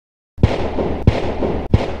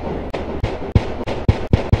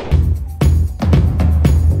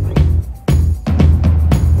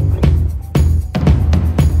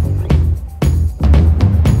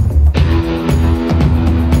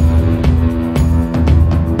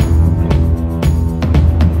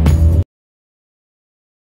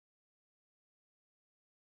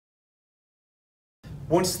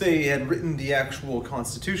Once they had written the actual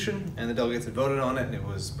Constitution and the delegates had voted on it and it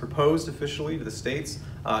was proposed officially to the states,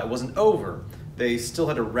 it wasn't over. They still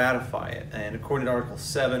had to ratify it. And according to Article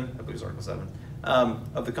 7, I believe it was Article 7,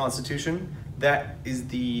 of the Constitution, that is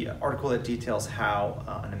the article that details how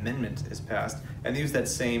an amendment is passed. And they use that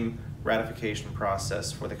same ratification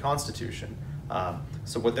process for the Constitution.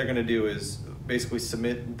 So what they're going to do is basically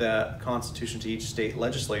submit the Constitution to each state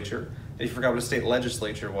legislature. And if you forgot what a state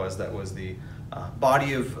legislature was, that was the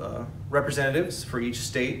body of representatives for each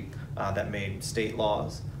state that made state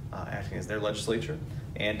laws, acting as their legislature.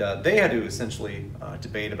 And they had to essentially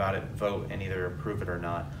debate about it, vote, and either approve it or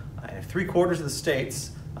not. And if 3/4 of the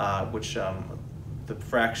states, which the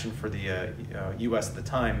fraction for the US at the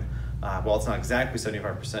time, well, it's not exactly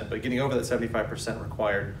 75%, but getting over that 75%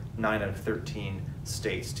 required 9 out of 13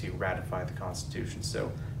 states to ratify the Constitution.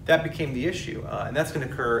 So that became the issue. And that's going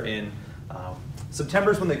to occur in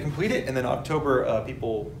September is when they complete it, and then October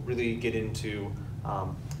people really get into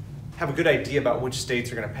have a good idea about which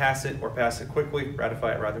states are going to pass it or pass it quickly,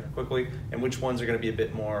 ratify it rather quickly, and which ones are going to be a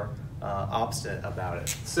bit more obstinate about it.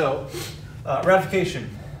 So ratification.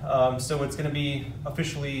 So it's going to be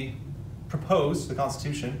officially proposed, the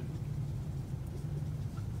Constitution,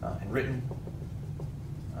 and written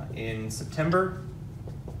in September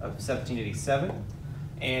of 1787.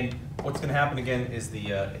 And what's going to happen again is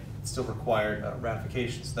it's still required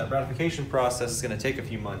ratification. So that ratification process is going to take a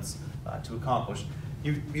few months to accomplish.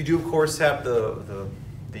 You do of course have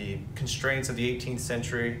the constraints of the 18th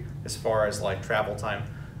century as far as like travel time.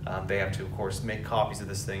 They have to of course make copies of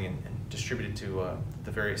this thing and distribute it to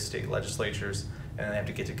the various state legislatures, and then they have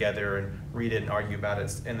to get together and read it and argue about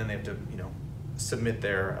it, and then they have to submit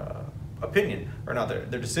their opinion or not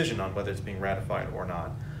their decision on whether it's being ratified or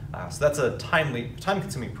not. So that's a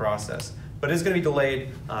time-consuming process, but it's going to be delayed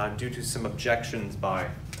due to some objections by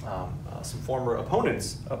some former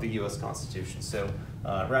opponents of the U.S. Constitution. So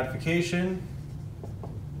ratification,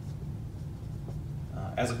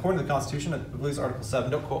 as according to the Constitution, I believe it's Article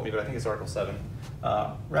 7, don't quote me, but I think it's Article 7.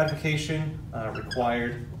 Ratification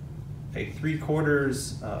required a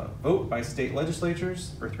 3/4 vote by state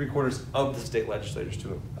legislatures, or 3/4 of the state legislatures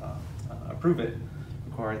to approve it.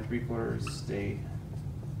 Required 3/4 state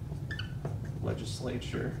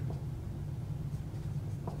legislature.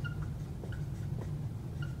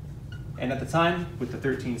 And at the time, with the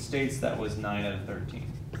 13 states, that was 9 out of 13.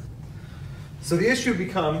 So the issue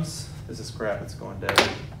becomes, this is crap, it's going dead.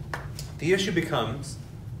 The issue becomes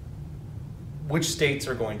which states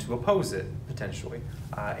are going to oppose it, potentially.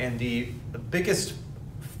 And the biggest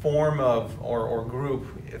form of, or group,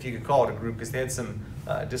 if you could call it a group, because they had some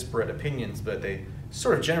disparate opinions, but they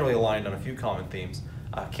sort of generally aligned on a few common themes,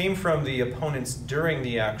 came from the opponents during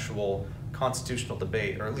the actual constitutional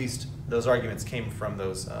debate, or at least those arguments came from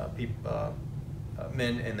those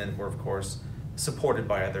men, and then were of course supported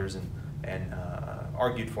by others and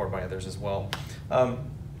argued for by others as well.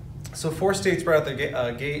 So 4 states right out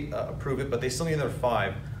the gate approve it, but they still need another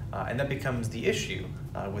 5, and that becomes the issue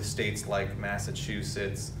with states like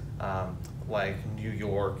Massachusetts, like New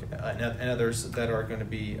York, and others that are going to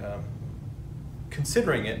be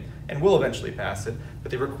considering it and will eventually pass it,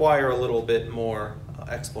 but they require a little bit more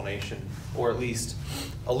explanation, or at least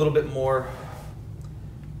a little bit more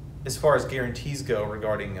as far as guarantees go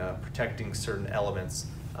regarding protecting certain elements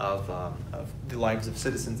of the lives of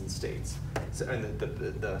citizens and states, and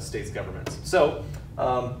the states' governments. So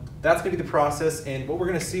that's going to be the process, and what we're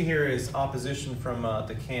going to see here is opposition from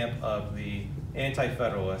the camp of the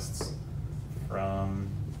anti-federalists.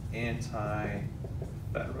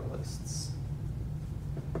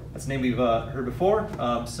 That's a name we've heard before.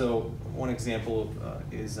 So one example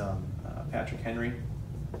is Patrick Henry.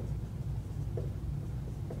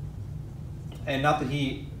 And not that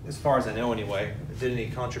he, as far as I know anyway, did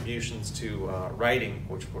any contributions to writing,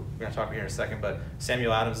 which we're going to talk about here in a second, but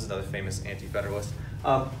Samuel Adams is another famous anti-federalist.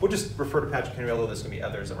 We'll just refer to Patrick Henry, although there's going to be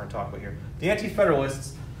others that we're going to talk about here. The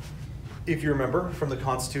anti-federalists, if you remember from the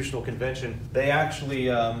Constitutional Convention, they actually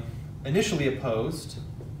initially opposed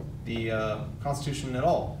the Constitution at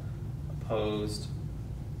all. Opposed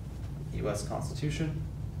the U.S. Constitution,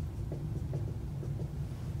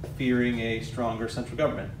 fearing a stronger central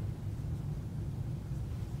government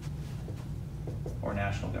or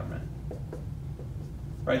national government.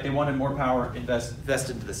 Right? They wanted more power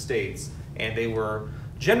invested into the states, and they were,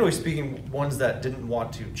 generally speaking, ones that didn't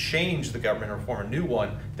want to change the government or form a new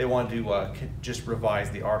one. They wanted to just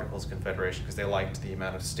revise the Articles of Confederation because they liked the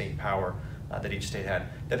amount of state power that each state had.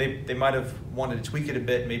 That they might have wanted to tweak it a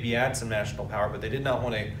bit, maybe add some national power, but they did not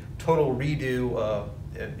want a total redo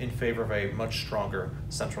in favor of a much stronger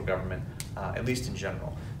central government, at least in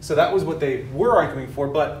general. So that was what they were arguing for,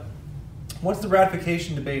 but once the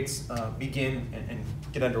ratification debates begin and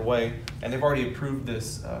get underway, and they've already approved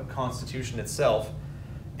this Constitution itself,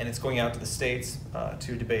 and it's going out to the states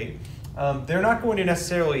to debate, they're not going to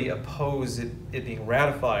necessarily oppose it being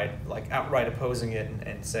ratified, like outright opposing it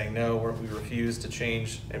and saying, no, we refuse to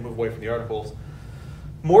change and move away from the Articles.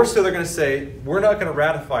 More so, they're going to say, we're not going to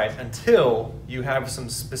ratify it until you have some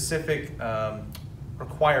specific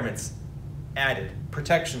requirements added,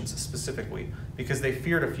 protections specifically, because they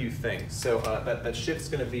feared a few things. So that shift's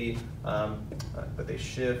going to be, but they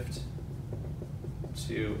shift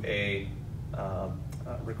to a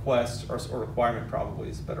request or requirement, probably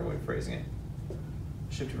is a better way of phrasing it.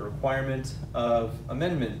 Shift to a requirement of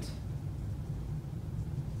amendment.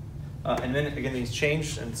 And then again, these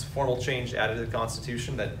change, and it's formal change added to the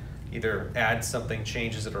Constitution that either adds something,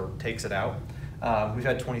 changes it, or takes it out. We've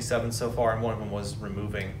had 27 so far, and one of them was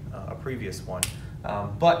removing a previous one.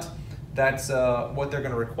 But that's what they're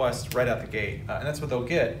going to request right out the gate, and that's what they'll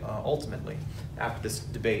get ultimately after this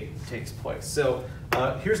debate takes place. So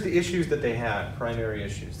here's the issues that they had, primary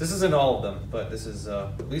issues. This isn't all of them, but this is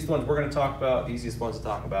at least the ones we're going to talk about, the easiest ones to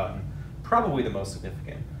talk about, and probably the most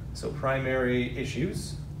significant. So primary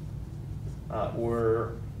issues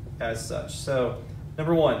were as such. So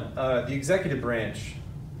number one, the executive branch,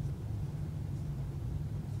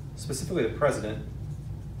 specifically the president,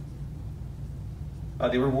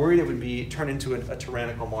 they were worried it would be turned into a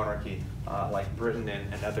tyrannical monarchy like Britain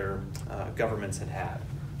and other governments had had.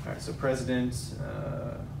 All right, so president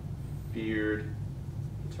feared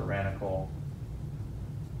tyrannical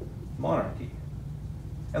monarchy.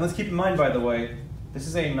 And let's keep in mind, by the way, this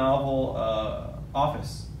is a novel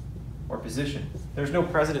office or position. There's no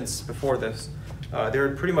presidents before this. There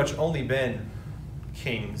had pretty much only been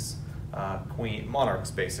kings, monarchs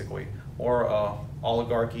basically, or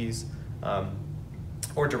oligarchies,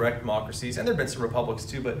 or direct democracies, and there have been some republics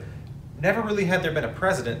too, but never really had there been a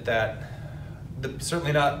president that,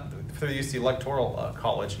 certainly not through the use of the Electoral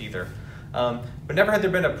College either, but never had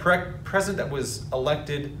there been a president that was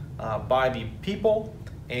elected by the people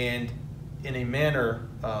and in a manner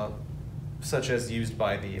such as used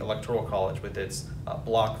by the Electoral College with its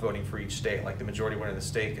block voting for each state, like the majority winner of the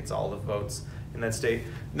state gets all the votes in that state.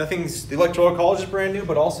 The Electoral College is brand new,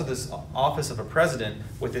 but also this office of a president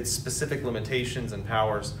with its specific limitations and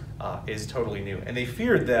powers is totally new. And they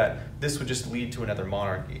feared that this would just lead to another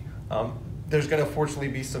monarchy. There's going to fortunately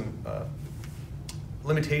be some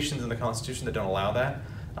limitations in the Constitution that don't allow that.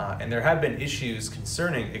 And there have been issues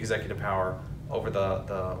concerning executive power over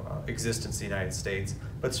the existence of the United States,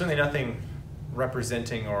 but certainly nothing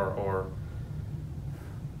representing or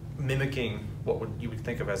mimicking what you would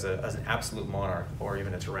think of as an absolute monarch or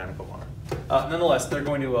even a tyrannical monarch. Nonetheless, they're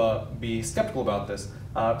going to be skeptical about this.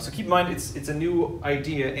 So keep in mind, it's a new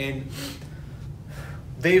idea, and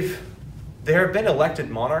there have been elected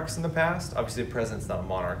monarchs in the past. Obviously, the president's not a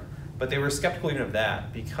monarch, but they were skeptical even of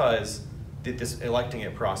that because this electing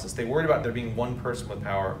it process. They worried about there being one person with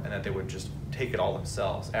power and that they would just take it all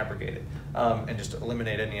themselves, abrogate it, and just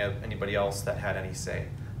eliminate anybody else that had any say,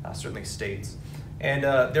 certainly states. And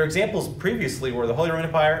their examples previously were the Holy Roman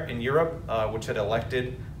Empire in Europe, which had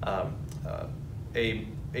elected an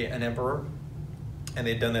emperor, and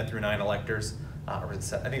they'd done that through 9 electors, I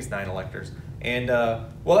think it's 9 electors. And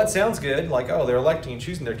well, that sounds good, like, oh, they're electing and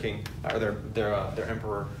choosing their king, or their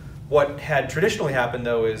emperor. What had traditionally happened,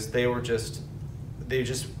 though, is they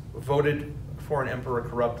just voted for an emperor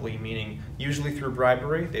corruptly, meaning usually through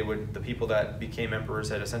bribery. The people that became emperors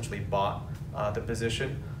had essentially bought the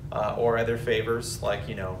position, or other favors, like,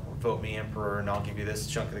 vote me emperor and I'll give you this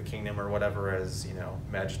chunk of the kingdom or whatever as,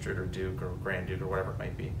 magistrate or duke or grand duke or whatever it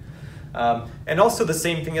might be. And also the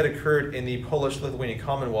same thing had occurred in the Polish-Lithuanian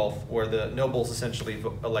Commonwealth, where the nobles essentially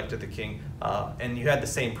elected the king, and you had the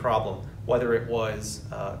same problem, whether it was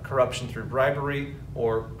corruption through bribery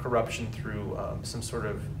or corruption through some sort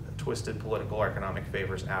of twisted political or economic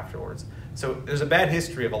favors afterwards. So there's a bad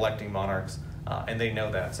history of electing monarchs, and they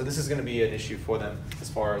know that. So this is going to be an issue for them as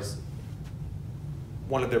far as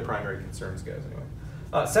one of their primary concerns goes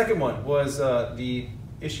anyway. Second one was the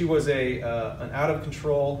issue was an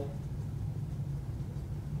out-of-control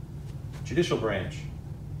judicial branch.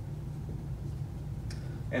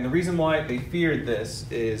 And the reason why they feared this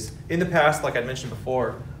is, in the past, like I mentioned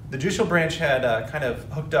before, the judicial branch had kind of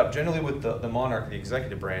hooked up generally with the monarch, the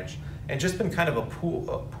executive branch, and just been kind of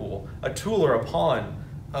a tool or a pawn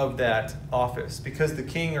of that office, because the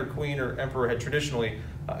king or queen or emperor had traditionally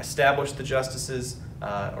established the justices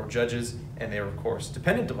or judges and they were, of course,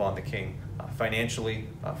 dependent upon the king financially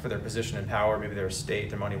for their position and power, maybe their estate,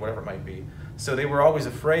 their money, whatever it might be. So they were always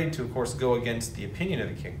afraid to, of course, go against the opinion of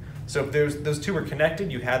the king. So if those two were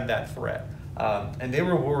connected, you had that threat. And they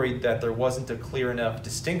were worried that there wasn't a clear enough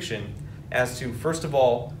distinction as to, first of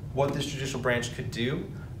all, what this judicial branch could do,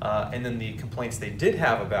 and then the complaints they did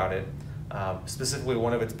have about it. Specifically,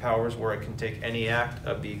 one of its powers where it can take any act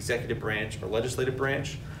of the executive branch or legislative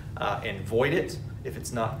branch and void it if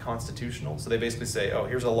it's not constitutional. So they basically say, oh,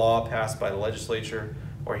 here's a law passed by the legislature,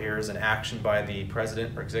 or here's an action by the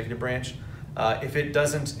president or executive branch. If it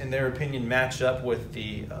doesn't, in their opinion, match up with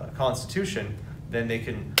the Constitution, then they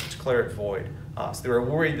can declare it void. So they were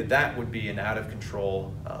worried that that would be an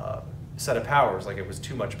out-of-control set of powers, like it was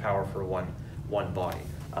too much power for one body.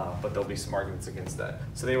 But there'll be some arguments against that.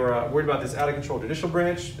 So they were worried about this out-of-control judicial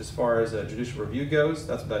branch as far as judicial review goes.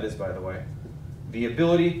 That's what that is, by the way. The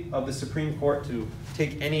ability of the Supreme Court to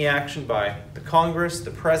take any action by the Congress,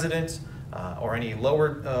 the President, or any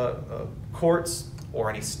lower courts, or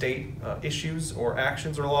any state issues or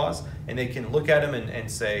actions or laws, and they can look at them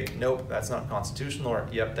and say, nope, that's not constitutional, or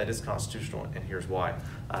yep, that is constitutional, and here's why,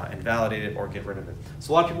 and validate it or get rid of it.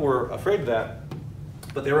 So a lot of people were afraid of that,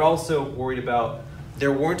 but they were also worried about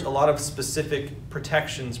there weren't a lot of specific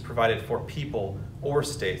protections provided for people or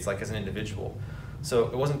states, like as an individual. So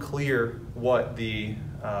it wasn't clear what the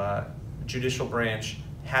judicial branch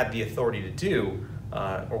had the authority to do,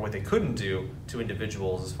 or what they couldn't do to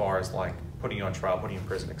individuals as far as like putting you on trial, putting you in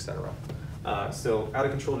prison, etc. So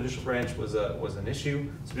out-of-control judicial branch was an issue.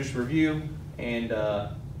 So judicial review and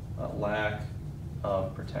a lack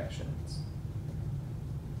of protections.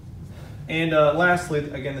 And lastly,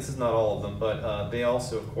 again, this is not all of them, but they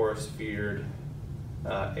also, of course, feared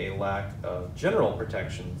a lack of general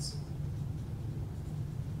protections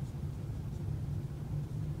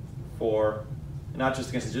for, not just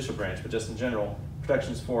against the judicial branch, but just in general,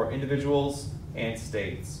 protections for individuals and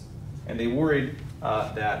states. And they worried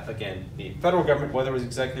that, again, the federal government, whether it was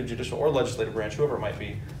executive, judicial, or legislative branch, whoever it might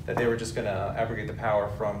be, that they were just going to abrogate the power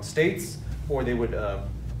from states, or they would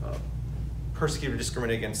persecute or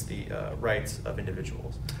discriminate against the rights of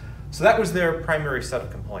individuals. So that was their primary set of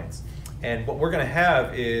complaints. And what we're going to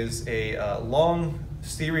have is a long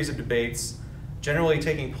series of debates, generally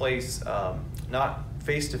taking place not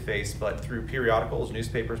face-to-face, but through periodicals,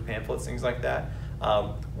 newspapers, pamphlets, things like that,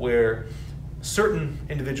 where certain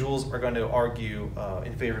individuals are going to argue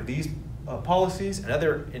in favor of these policies, and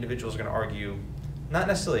other individuals are going to argue not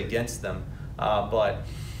necessarily against them, but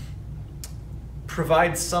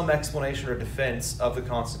provide some explanation or defense of the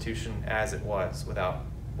Constitution as it was without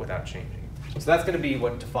changing. So that's going to be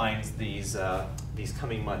what defines these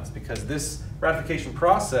coming months, because this ratification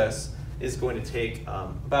process is going to take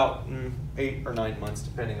about 8 or 9 months,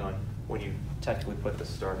 depending on when you technically put the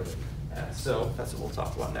start of it. So that's what we'll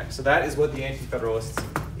talk about next. So that is what the Anti-Federalists'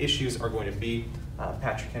 issues are going to be.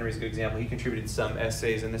 Patrick Henry's a good example. He contributed some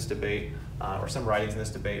essays in this debate, or some writings in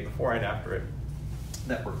this debate before and after it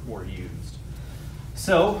that were used.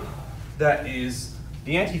 So that is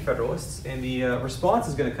the Anti-Federalists, and the response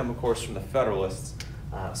is going to come, of course, from the Federalists.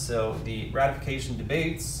 So the ratification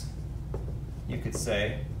debates, you could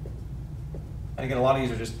say, and again, a lot of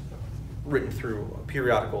these are just written through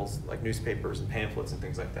periodicals like newspapers and pamphlets and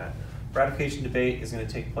things like that. Ratification debate is going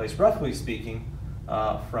to take place, roughly speaking,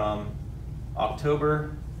 from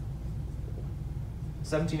October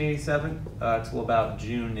 1787 till about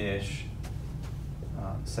June-ish,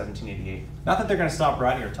 1788. Not that they're going to stop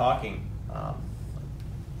writing or talking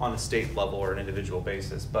on a state level or an individual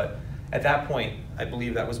basis, but at that point, I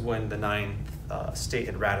believe that was when the 9th state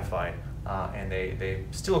had ratified. And they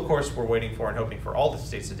still, of course, were waiting for and hoping for all the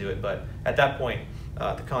states to do it, but at that point,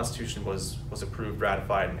 the Constitution was approved,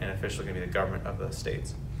 ratified, and officially going to be the government of the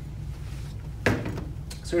states.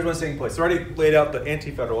 So here's what's taking place. So I already laid out the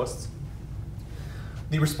Anti-Federalists.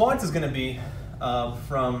 The response is going to be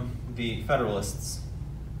from the Federalists.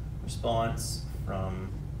 Response from,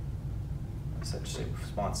 I said to say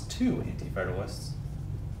response to Anti-Federalists.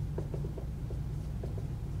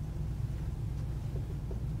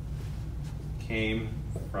 Came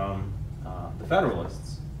from the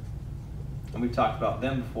Federalists. And we've talked about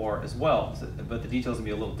them before as well, but the details will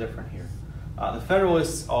be a little different here. The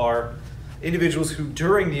Federalists are individuals who,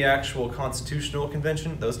 during the actual Constitutional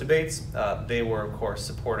Convention, those debates, they were, of course,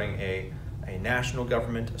 supporting a national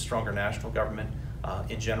government, a stronger national government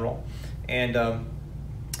in general. And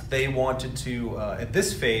they wanted to, at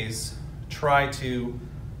this phase, try to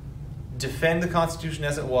defend the Constitution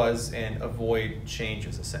as it was and avoid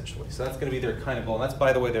changes, essentially. So that's going to be their kind of goal. And that's,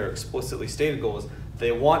 by the way, their explicitly stated goal is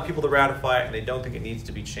they want people to ratify it, and they don't think it needs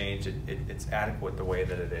to be changed. It's adequate the way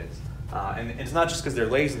that it is. And it's not just because they're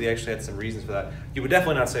lazy, they actually had some reasons for that. You would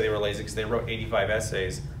definitely not say they were lazy because they wrote 85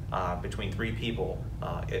 essays between 3 people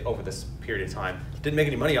over this period of time. Didn't make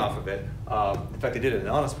any money off of it. In fact, they did it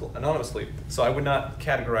anonymously. So I would not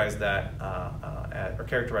categorize that or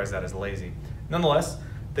characterize that as lazy. Nonetheless,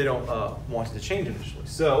 they don't want it to change initially.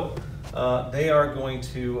 So they are going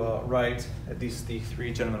to write, at least the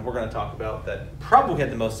 3 gentlemen we're going to talk about, that probably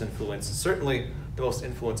had the most influence, certainly the most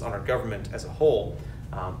influence on our government as a whole.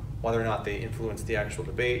 Whether or not they influenced the actual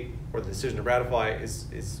debate or the decision to ratify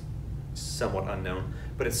is somewhat unknown,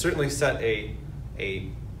 but it certainly set the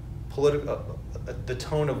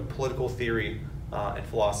tone of political theory and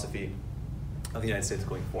philosophy of the United States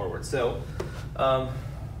going forward. So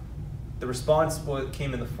the response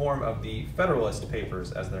came in the form of the Federalist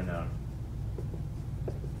Papers, as they're known.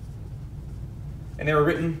 And they were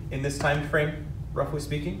written in this time frame, roughly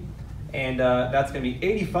speaking, and that's going to be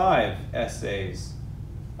 85 essays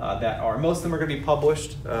most of them are going to be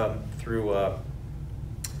published through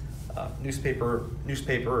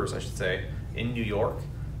newspapers, I should say, in New York,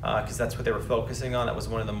 because that's what they were focusing on. That was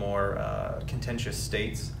one of the more contentious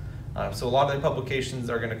states. So a lot of the publications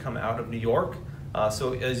are going to come out of New York.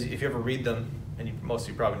 So if you ever read them, and most of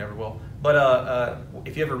you probably never will, but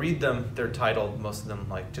if you ever read them, they're titled, most of them,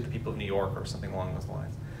 like To the People of New York or something along those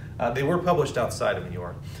lines. They were published outside of New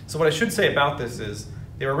York. So what I should say about this is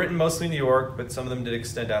they were written mostly in New York, but some of them did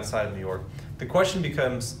extend outside of New York. The question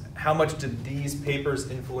becomes, how much did these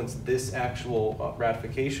papers influence this actual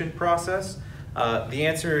ratification process? The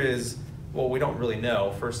answer is, well, we don't really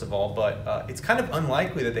know, first of all, but it's kind of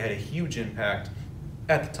unlikely that they had a huge impact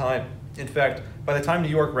at the time. In fact, by the time New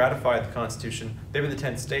York ratified the Constitution, they were the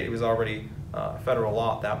 10th state. It was already federal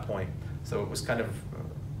law at that point. So it was kind of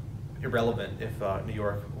irrelevant if New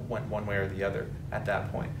York went one way or the other at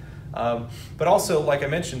that point. But also, like I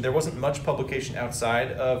mentioned, there wasn't much publication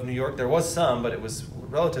outside of New York. There was some, but it was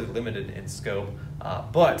relatively limited in scope.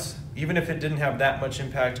 But even if it didn't have that much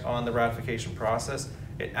impact on the ratification process,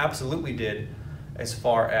 it absolutely did as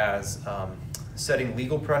far as setting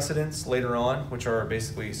legal precedents later on, which are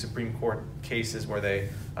basically Supreme Court cases where they,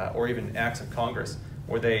 or even acts of Congress,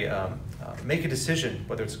 where they make a decision,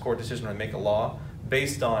 whether it's a court decision or make a law,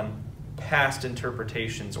 based on past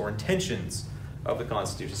interpretations or intentions of the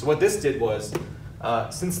Constitution. So what this did was,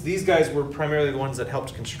 since these guys were primarily the ones that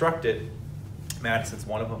helped construct it, Madison's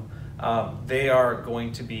one of them, they are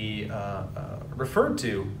going to be referred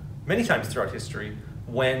to many times throughout history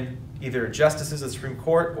when either justices of the Supreme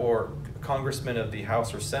Court or congressmen of the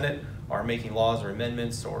House or Senate are making laws or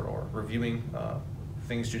amendments or reviewing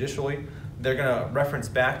things judicially. They're going to reference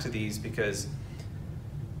back to these because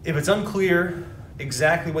if it's unclear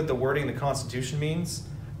exactly what the wording of the Constitution means,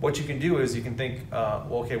 what you can do is you can think,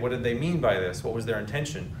 well, okay, what did they mean by this? What was their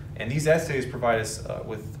intention? And these essays provide us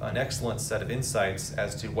with an excellent set of insights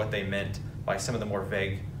as to what they meant by some of the more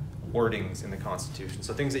vague wordings in the Constitution.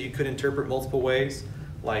 So things that you could interpret multiple ways,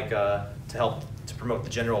 like to help to promote the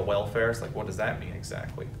general welfare. It's like, what does that mean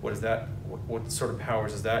exactly? What is that? What sort of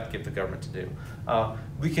powers does that give the government to do?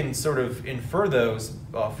 We can sort of infer those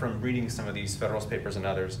from reading some of these Federalist Papers and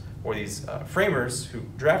others, where these framers who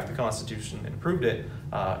drafted the Constitution and approved it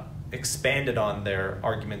expanded on their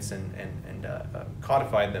arguments and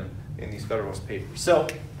codified them in these Federalist Papers. So,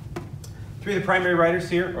 three of the primary writers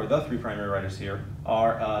here, or the 3 primary writers here,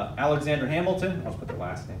 are Alexander Hamilton. I'll put the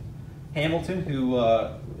last name. Hamilton, who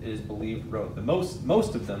is believed wrote the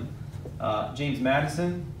most of them. James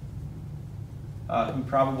Madison, who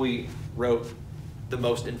probably wrote the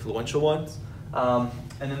most influential ones. And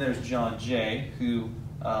then there's John Jay, who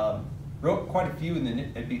wrote quite a few in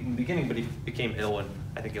the beginning, but he became ill, and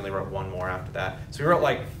I think he only wrote 1 more after that. So he wrote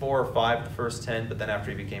like 4 or 5 of the first 10, but then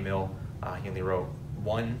after he became ill, he only wrote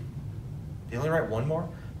 1. Did he only write 1 more?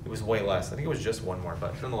 It was way less. I think it was just 1 more,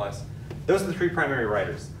 but nonetheless, those are the 3 primary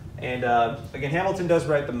writers. And again, Hamilton does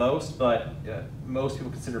write the most, but most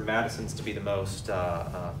people consider Madison's to be the most,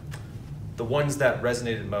 the ones that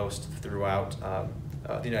resonated most throughout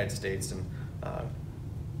the United States. And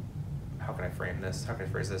how can I frame this? How can I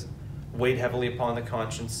phrase this? Weighed heavily upon the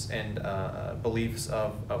conscience and beliefs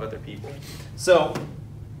of other people. So,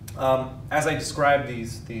 as I describe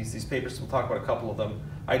these papers, we'll talk about a couple of them.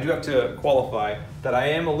 I do have to qualify that I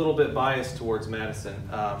am a little bit biased towards Madison.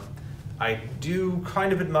 I do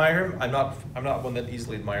kind of admire him. I'm not one that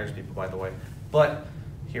easily admires people, by the way. But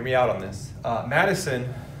hear me out on this.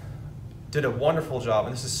 Madison did a wonderful job,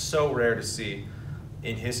 and this is so rare to see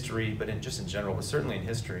in history, but just in general, but certainly in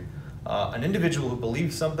history. An individual who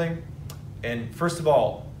believes something, and first of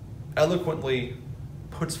all, eloquently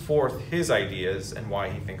puts forth his ideas and why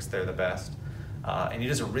he thinks they're the best, And he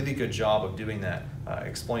does a really good job of doing that,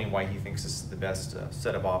 explaining why he thinks this is the best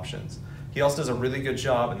set of options. He also does a really good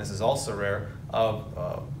job, and this is also rare,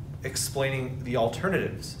 of explaining the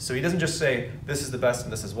alternatives. So he doesn't just say, this is the best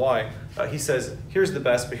and this is why. He says, here's the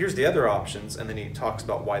best, but here's the other options, and then he talks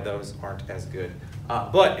about why those aren't as good.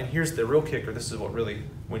 And here's the real kicker, this is what really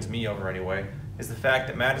wins me over anyway, is the fact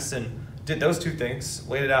that Madison did those two things,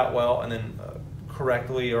 laid it out well, and then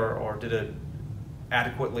correctly or did it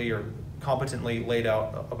adequately or competently laid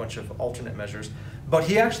out a bunch of alternate measures. But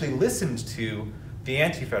he actually listened to the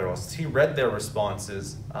anti-federalists. He read their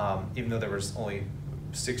responses, even though there was only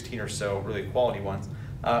 16 or so really quality ones.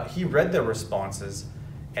 He read their responses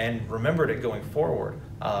and remembered it going forward,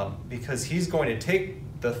 because he's going to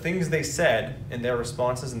take the things they said in their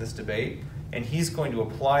responses in this debate, and he's going to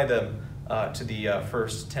apply them to the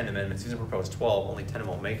first 10 amendments. He's going to propose 12, only 10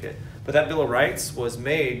 won't make it. But that Bill of Rights was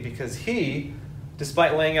made because he,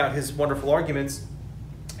 despite laying out his wonderful arguments,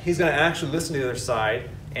 he's going to actually listen to the other side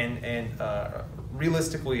and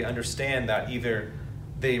realistically understand that either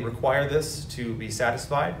they require this to be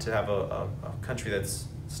satisfied, to have a country that's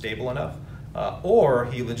stable enough, or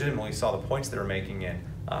he legitimately saw the points they were making and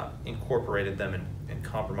incorporated them and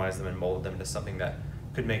compromised them and molded them into something that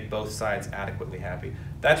could make both sides adequately happy.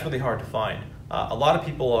 That's really hard to find. A lot of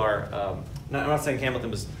people are, I'm not saying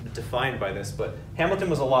Hamilton was defined by this, but Hamilton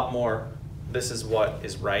was a lot more, this is what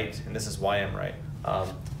is right and this is why I'm right.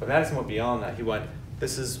 But Madison went beyond that. He went,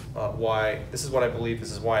 this is why, this is what I believe,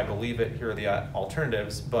 this is why I believe it, here are the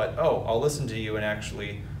alternatives, but I'll listen to you and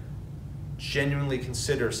actually genuinely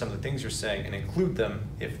consider some of the things you're saying and include them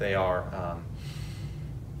if they are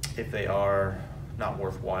not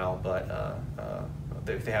worthwhile, but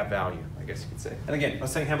if they have value, I guess you could say. And again, I'm not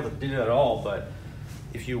saying Hamilton did it at all, but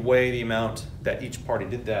if you weigh the amount that each party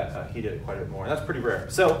did that, he did it quite a bit more, and that's pretty rare.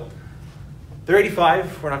 So they're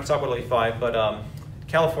 85, we're not going to talk about 85, but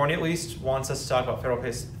California at least wants us to talk about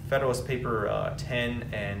Federalist Paper 10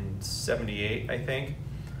 and 78, I think.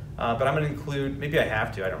 But I'm going to include, maybe I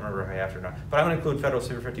have to, I don't remember if I have to or not, but I'm going to include Federalist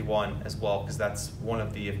Paper 51 as well, because that's one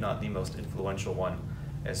of the, if not the most influential one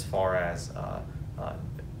as far as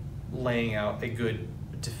laying out a good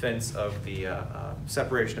defense of the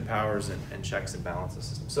separation of powers and checks and balances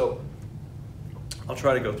system. So I'll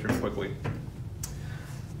try to go through quickly.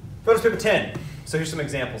 Federalist Paper 10. So here's some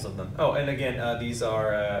examples of them. Oh, and again, these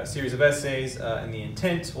are a series of essays, and the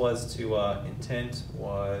intent was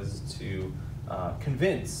to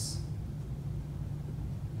convince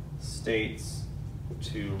states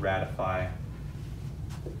to ratify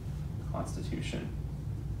the Constitution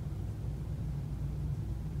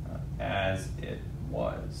as it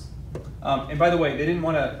was. And by the way, they didn't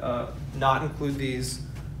want to not include these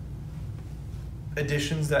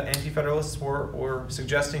additions that anti-federalists were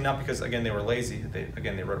suggesting, not because, again, they were lazy.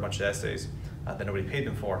 They wrote a bunch of essays that nobody paid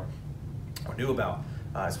them for or knew about,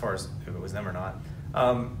 as far as if it was them or not.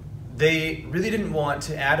 They really didn't want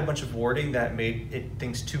to add a bunch of wording that made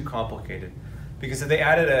things too complicated. Because if they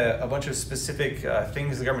added a bunch of specific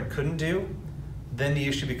things the government couldn't do, then the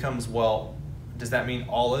issue becomes, well, does that mean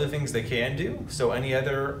all other things they can do? So any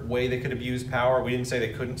other way they could abuse power, we didn't say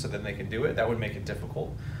they couldn't, so then they could do it. That would make it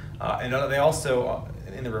difficult. And they also,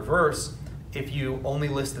 in the reverse, if you only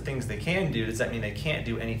list the things they can do, does that mean they can't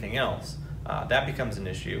do anything else? That becomes an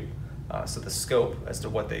issue. So the scope as to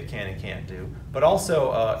what they can and can't do. But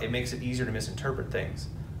also, it makes it easier to misinterpret things.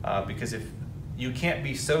 Because if you can't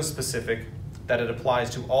be so specific that it applies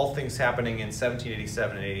to all things happening in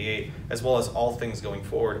 1787 and 88, as well as all things going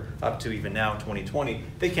forward up to even now, 2020,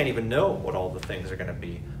 they can't even know what all the things are going to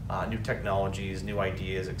be. New technologies, new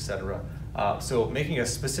ideas, etc. So making a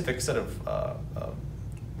specific set of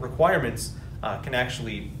requirements can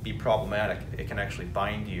actually be problematic. It can actually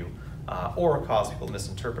bind you or cause people to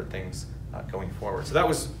misinterpret things going forward. So that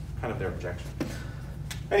was kind of their objection.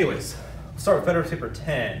 Anyways, we'll start with Federalist Paper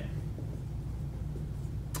 10.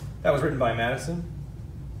 That was written by Madison.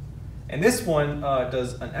 And this one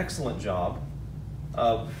does an excellent job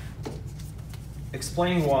of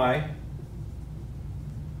explaining why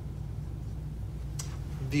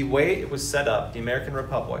the way it was set up, the American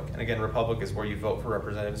Republic, and again, Republic is where you vote for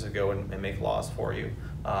representatives who go and make laws for you.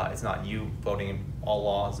 It's not you voting in all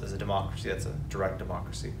laws as a democracy, that's a direct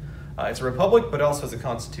democracy. It's a republic, but also has a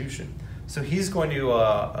constitution. So he's going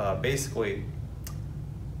to basically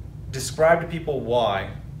describe to people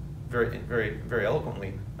why, very, very, very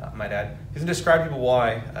eloquently, I might add, he's going to describe to people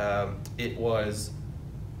why it was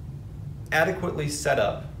adequately set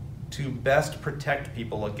up to best protect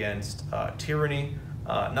people against tyranny,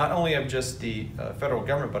 not only of just the federal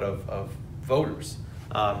government, but of voters.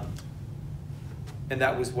 And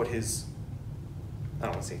that was what his, I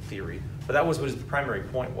don't want to say theory, but that was what his primary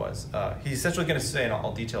point was. He's essentially going to say, and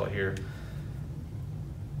I'll detail it here,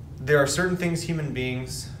 there are certain things human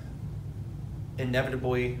beings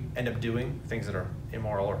inevitably end up doing, things that are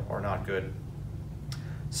immoral or not good.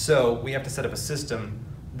 So we have to set up a system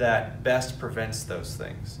that best prevents those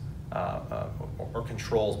things or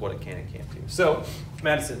controls what it can and can't do. So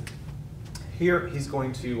Madison, here he's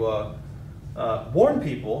going to warn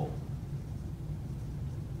people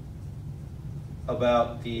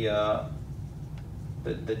about the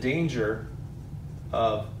danger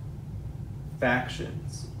of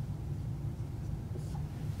factions.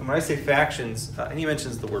 And when I say factions, and he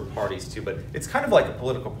mentions the word parties too, but it's kind of like a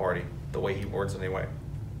political party, the way he words it anyway.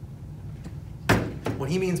 What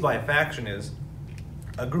he means by a faction is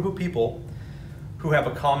a group of people who have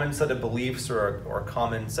a common set of beliefs or a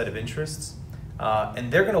common set of interests,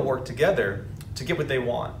 and they're going to work together to get what they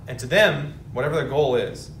want. And to them, whatever their goal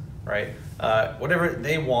is, right, whatever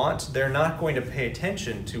they want, they're not going to pay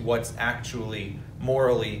attention to what's actually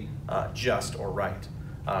morally just or right.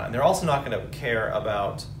 And they're also not going to care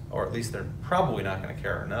about, or at least they're probably not going to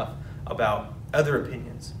care enough about other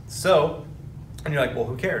opinions. So, and you're like, well,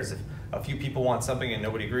 who cares? If a few people want something and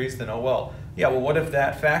nobody agrees, then oh well. Yeah, well, what if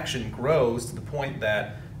that faction grows to the point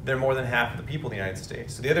that they're more than half of the people in the United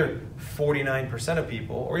States? So the other 49% of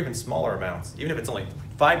people, or even smaller amounts, even if it's only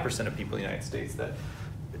 5% of people in the United States that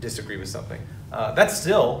disagree with something, that's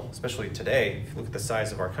still, especially today, if you look at the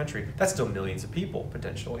size of our country, that's still millions of people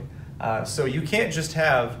potentially. So you can't just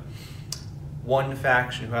have one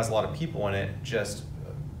faction who has a lot of people in it just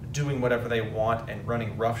doing whatever they want and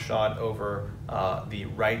running roughshod over the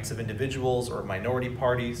rights of individuals or minority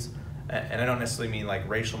parties. And I don't necessarily mean like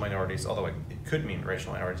racial minorities, although it could mean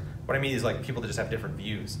racial minorities. What I mean is like people that just have different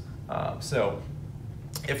views. So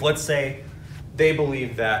if, let's say, they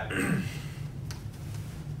believe that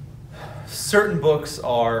certain books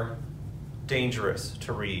are dangerous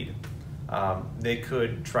to read, they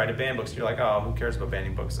could try to ban books. You're like, oh, who cares about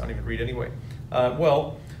banning books? I don't even read anyway.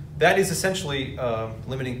 Well, that is essentially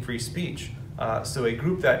limiting free speech. So a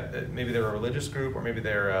group that, maybe they're a religious group, or maybe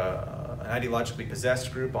they're an ideologically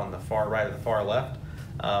possessed group on the far right or the far left,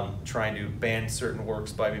 trying to ban certain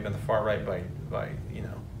works by maybe on the far right by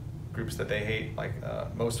groups that they hate, like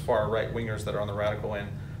most far right wingers that are on the radical end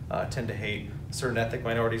tend to hate certain ethnic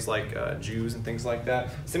minorities like Jews and things like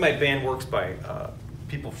that. So they might ban works by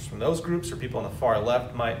people from those groups, or people on the far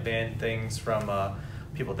left might ban things from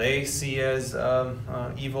people they see as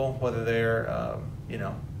evil, whether they're,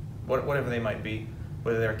 whatever they might be,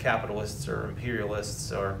 whether they're capitalists or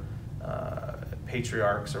imperialists or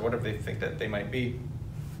patriarchs or whatever they think that they might be.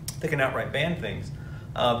 They can outright ban things.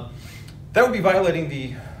 That would be violating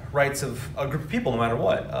the rights of a group of people no matter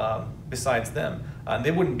what, besides them.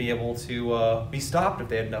 They wouldn't be able to be stopped if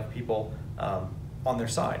they had enough people on their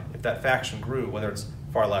side. If that faction grew, whether it's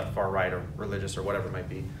far left, far right, or religious, or whatever it might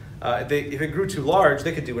be. If it grew too large,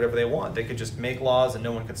 they could do whatever they want. They could just make laws and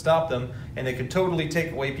no one could stop them, and they could totally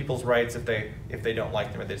take away people's rights if they don't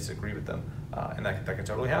like them or they disagree with them, and that can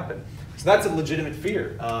totally happen. So that's a legitimate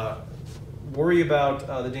fear. Worry about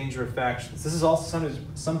the danger of factions. This is also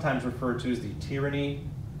sometimes referred to as the tyranny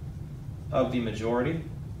of the majority,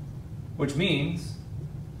 which means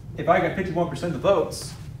if I got 51% of the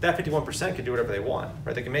votes, that 51% can do whatever they want,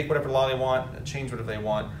 right? They can make whatever law they want, change whatever they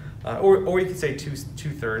want. Or you could say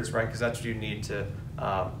two-thirds, right? Because that's what you need to,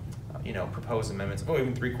 propose amendments. Oh,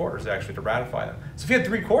 even 3/4 actually to ratify them. So if you had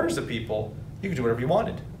 3/4 of people, you could do whatever you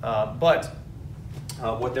wanted. But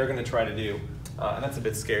what they're going to try to do, and that's a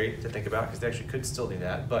bit scary to think about because they actually could still do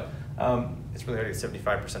that. But it's really hard to get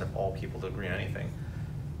 75% of all people to agree on anything.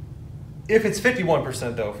 If it's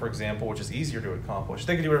 51% though, for example, which is easier to accomplish,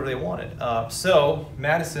 they can do whatever they wanted. So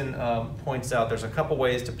Madison points out there's a couple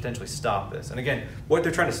ways to potentially stop this. And again, what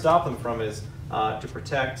they're trying to stop them from is to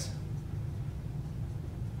protect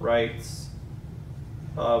rights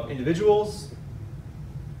of individuals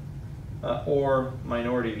or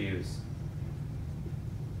minority views,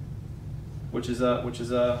 which is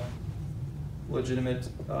a legitimate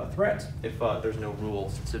threat if there's no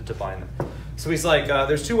rules to bind them. So he's like,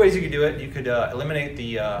 there's two ways you could do it. You could eliminate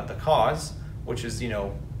the cause, which is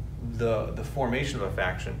the formation of a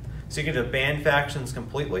faction. So you could ban factions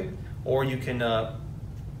completely, or you can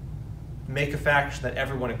make a faction that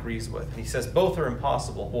everyone agrees with. And he says both are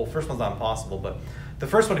impossible. Well, first one's not impossible, but the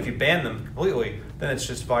first one, if you ban them completely, then it's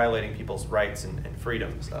just violating people's rights and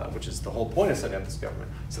freedoms, which is the whole point of setting up this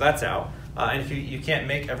government. So that's out. And if you can't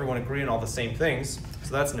make everyone agree on all the same things,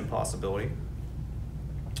 so that's an impossibility.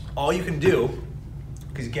 All you can do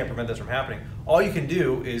because you can't prevent this from happening. All you can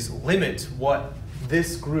do is limit what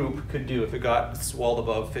this group could do if it got swelled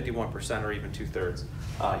above 51% or even 2/3.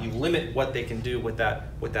 You limit what they can do with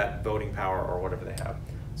that voting power or whatever they have.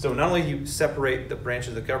 So not only you separate the branches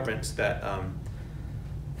of the government so that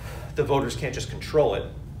the voters can't just control it,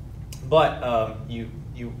 but you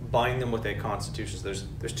bind them with a constitution. So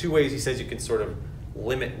there's two ways he says you can sort of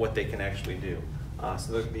limit what they can actually do.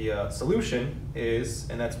 So the solution is,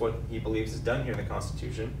 and that's what he believes is done here in the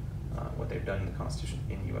Constitution, what they've done in the Constitution,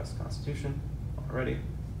 in U.S. Constitution already,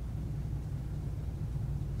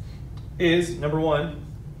 is number one,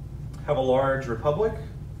 have a large republic.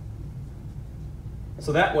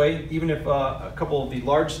 So that way, even if a couple of the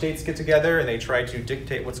large states get together and they try to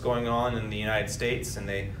dictate what's going on in the United States, and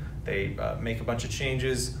they make a bunch of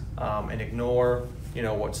changes and ignore,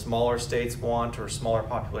 what smaller states want or smaller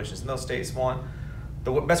populations in those states want,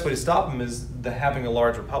 the best way to stop them is having a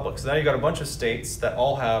large republic. So now you've got a bunch of states that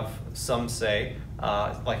all have some say,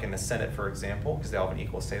 like in the Senate, for example, because they all have an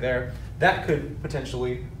equal say there. That could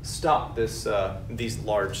potentially stop these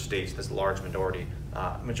large states, this large majority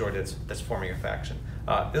that's forming a faction.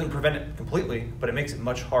 It doesn't prevent it completely, but it makes it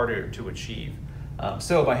much harder to achieve.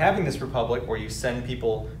 So by having this republic where you send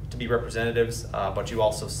people to be representatives, but you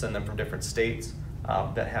also send them from different states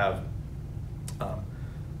that have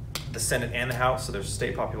the Senate and the House, so there's a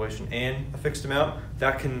state population and a fixed amount,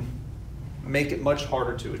 that can make it much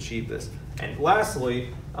harder to achieve this. And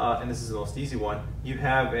lastly, and this is the most easy one, you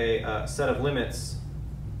have a set of limits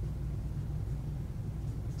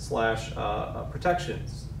 /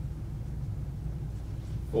 protections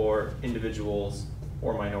for individuals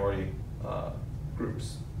or minority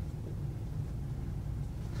groups.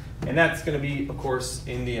 And that's going to be, of course,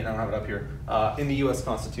 I don't have it up here, in the U.S.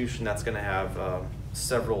 Constitution, that's going to have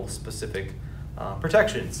several specific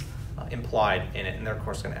protections implied in it, and they're, of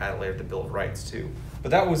course, going to add later the Bill of Rights, too.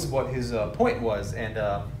 But that was what his point was, and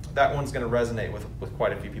that one's going to resonate with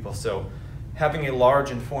quite a few people. So having a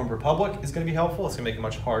large informed republic is going to be helpful. It's going to make it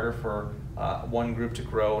much harder for one group to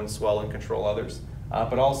grow and swell and control others.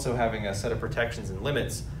 But also having a set of protections and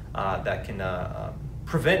limits that can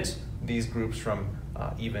prevent these groups from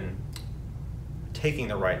even taking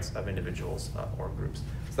the rights of individuals or groups.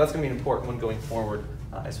 So that's going to be an important one going forward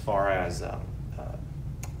as far as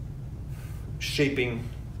shaping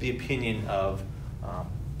the opinion of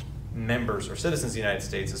members or citizens of the United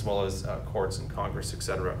States, as well as courts and Congress,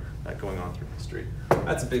 etc., going on through history.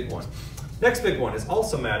 That's a big one. Next big one is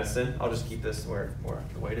also Madison. I'll just keep this where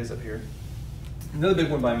the way it is up here. Another big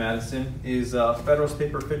one by Madison is Federalist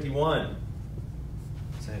Paper 51.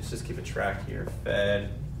 So let's just keep a track here.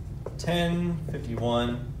 Fed 10,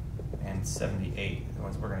 51, and 78, the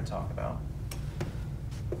ones we're going to talk about.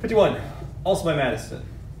 51, also by Madison.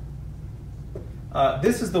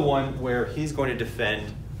 This is the one where he's going to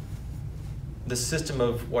defend the system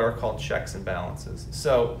of what are called checks and balances.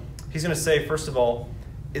 So he's going to say, first of all,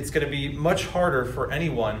 it's going to be much harder for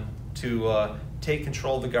anyone to take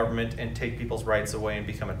control of the government and take people's rights away and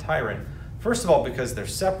become a tyrant. First of all, because they're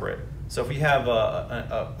separate. So if we have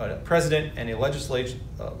a president and a legislature,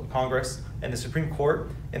 Congress, and the Supreme Court,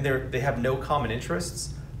 and they have no common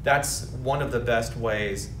interests, that's one of the best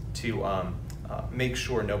ways to make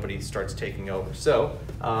sure nobody starts taking over. So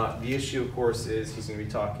the issue, of course, is he's going to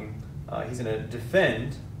be talking, he's going to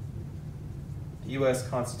defend the U.S.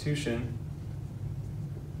 Constitution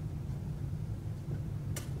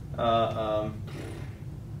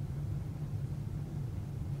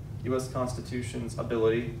U.S. Constitution's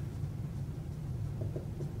ability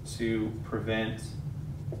to prevent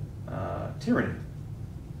tyranny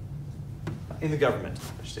in the government,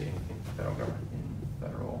 I should say in federal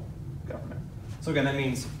government. So again, that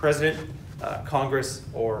means president, Congress,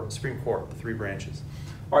 or Supreme Court, the three branches.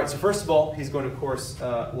 All right, so first of all, he's going to, of course,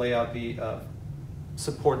 lay out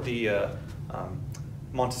support the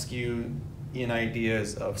Montesquieuian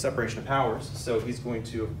ideas of separation of powers. So he's going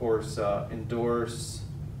to, of course, endorse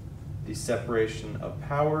the separation of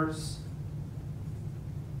powers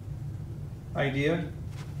idea.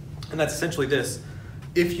 And that's essentially this.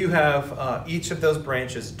 If you have each of those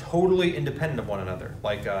branches totally independent of one another,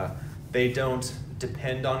 like they don't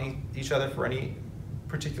depend on each other for any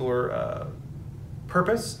particular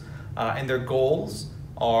purpose, and their goals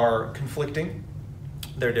are conflicting,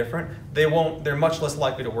 they're different, they're much less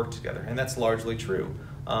likely to work together, and that's largely true.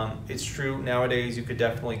 It's true nowadays you could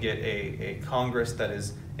definitely get a Congress that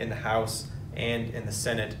is in the House and in the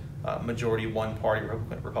Senate majority one party,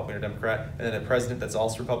 Republican or Democrat, and then a president that's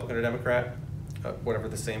also Republican or Democrat, whatever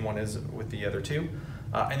the same one is with the other two.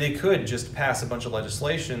 And they could just pass a bunch of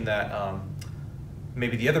legislation that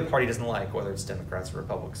maybe the other party doesn't like, whether it's Democrats or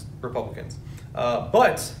Republicans.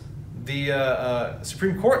 But the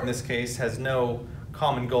Supreme Court in this case has no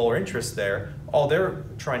common goal or interest there. All they're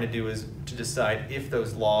trying to do is to decide if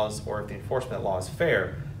those laws or if the enforcement of that law is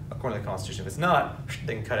fair according to the Constitution. If it's not,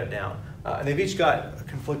 they can cut it down. And they've each got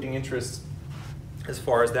conflicting interests as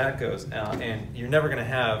far as that goes. And you're never going to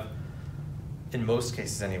have, in most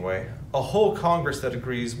cases anyway, a whole Congress that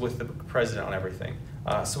agrees with the president on everything.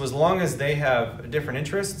 So as long as they have different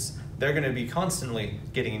interests, they're going to be constantly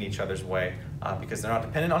getting in each other's way because they're not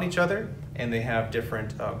dependent on each other and they have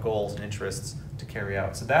different goals and interests to carry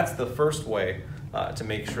out. So that's the first way to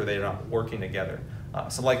make sure they're not working together.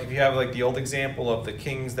 So like if you have like the old example of the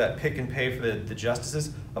kings that pick and pay for the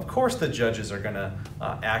justices, of course the judges are going to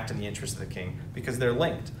act in the interest of the king because they're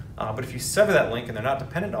linked. But if you sever that link and they're not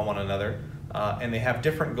dependent on one another and they have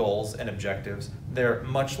different goals and objectives, they're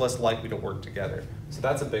much less likely to work together. So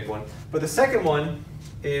that's a big one. But the second one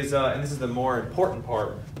is, and this is the more important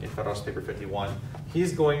part in Federalist Paper 51,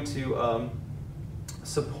 he's going to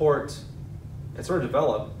support and sort of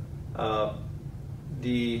develop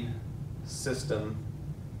the system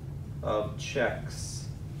of checks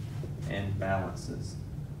and balances.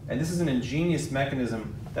 And this is an ingenious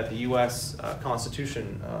mechanism that the U.S.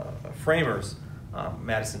 Constitution framers,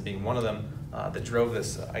 Madison being one of them, that drove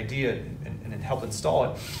this idea and helped install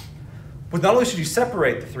it. But not only should you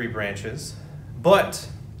separate the three branches, but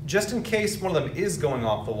just in case one of them is going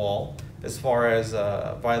off the wall, as far as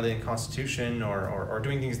violating the Constitution or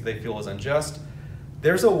doing things that they feel is unjust,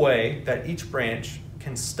 there's a way that each branch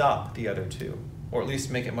can stop the other two, or at least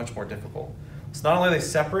make it much more difficult. So not only are they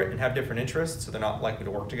separate and have different interests, so they're not likely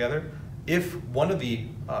to work together, if one of the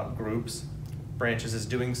branches is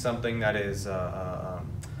doing something that is, how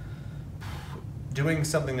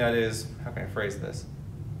can I phrase this?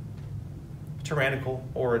 Tyrannical,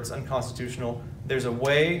 or it's unconstitutional, there's a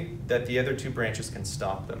way that the other two branches can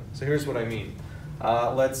stop them. So here's what I mean.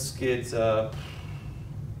 Let's get, well,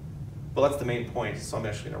 that's the main point, so I'm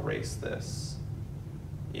actually going to erase this.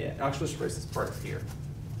 Yeah, I'll actually just erase this part here,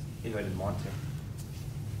 even though I didn't want to.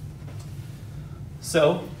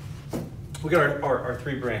 So, we got our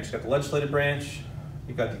three branches. You've got the legislative branch,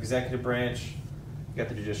 you've got the executive branch, you've got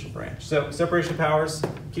the judicial branch. So, separation of powers,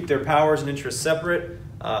 keep their powers and interests separate.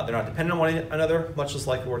 They're not dependent on one another, much less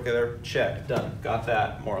likely to work together. Check, done. Got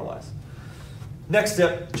that, more or less. Next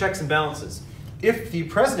step, checks and balances. If the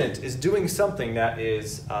president is doing something that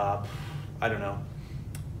is, I don't know,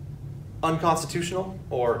 unconstitutional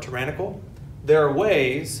or tyrannical, there are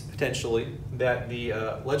ways, potentially, that the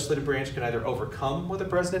legislative branch can either overcome what the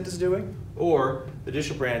president is doing, or the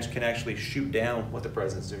judicial branch can actually shoot down what the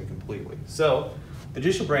president is doing completely. So, the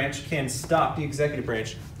judicial branch can stop the executive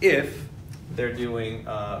branch if they're doing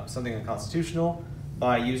something unconstitutional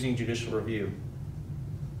by using judicial review.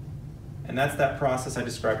 And that's that process I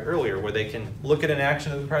described earlier, where they can look at an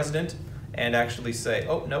action of the president and actually say,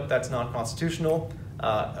 oh, nope, that's not constitutional.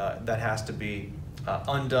 That has to be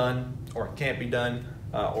undone, or it can't be done,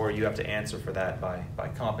 or you have to answer for that by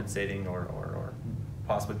compensating or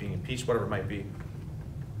possibly being impeached, whatever it might be,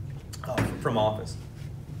 from office.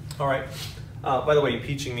 All right. By the way,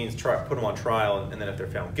 impeaching means put them on trial, and then if they're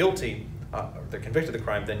found guilty, or they're convicted of the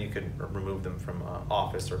crime, then you could remove them from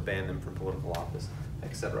office or ban them from political office,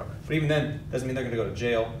 etc. But even then, doesn't mean they're going to go to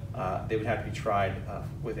jail. They would have to be tried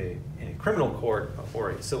in a criminal court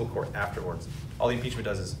or a civil court afterwards. All the impeachment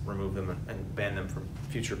does is remove them and ban them from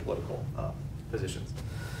future political positions.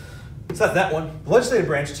 So that's that one. The legislative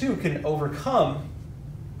branch, too, can overcome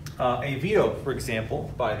a veto, for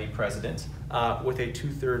example, by the president with a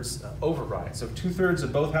 2/3 override. So 2/3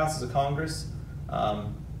 of both houses of Congress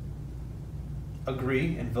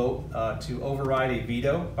agree and vote to override a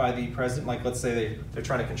veto by the president. Like, let's say they're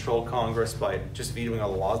trying to control Congress by just vetoing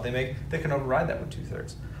all the laws they make. They can override that with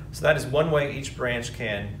 2/3. So that is one way each branch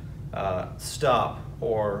can stop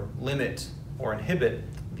or limit or inhibit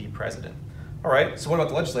the president. All right, so what about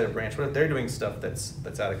the legislative branch? What if they're doing stuff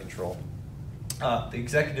that's out of control? The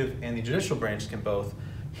executive and the judicial branch can both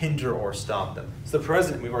hinder or stop them. So the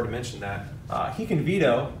president, we've already mentioned that, he can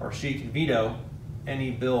veto, or she can veto,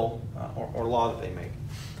 any bill or law that they make.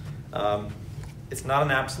 It's not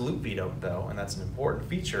an absolute veto, though, and that's an important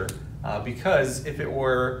feature, because if it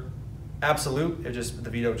were absolute, the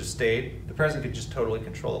veto just stayed, the president could just totally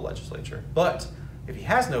control the legislature. But if he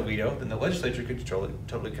has no veto, then the legislature could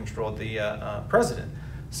totally control the president.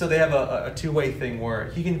 So they have a two-way thing where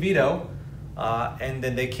he can veto, and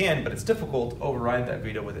then they can, but it's difficult to override that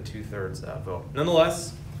veto with a 2/3 vote.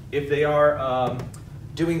 Nonetheless, if they are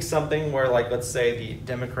doing something where, like, let's say the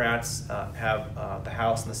Democrats have the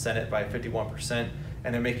House and the Senate by 51%,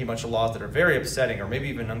 and they're making a bunch of laws that are very upsetting or maybe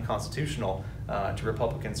even unconstitutional to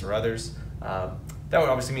Republicans or others, that would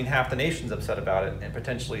obviously mean half the nation's upset about it and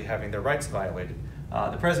potentially having their rights violated.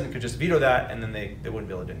 The president could just veto that, and then they wouldn't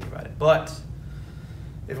be able to do anything about it. But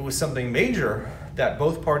if it was something major that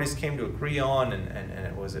both parties came to agree on, and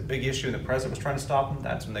it was a big issue, and the president was trying to stop them,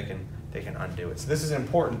 that's when they can undo it. So this is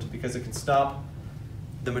important because it can stop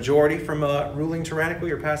the majority from ruling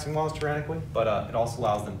tyrannically or passing laws tyrannically, but it also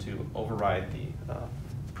allows them to override the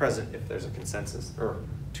president if there's a consensus or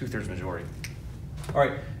 2/3 majority. All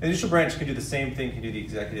right, the judicial branch can do the same thing, can do the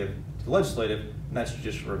executive to the legislative, and that's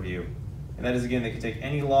judicial review. And that is, again, they can take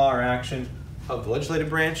any law or action of the legislative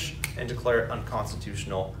branch and declare it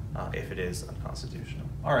unconstitutional if it is unconstitutional.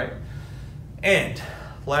 All right, and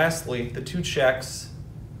lastly, the two checks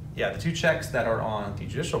that are on the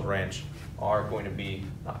judicial branch are going to be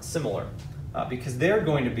similar because they're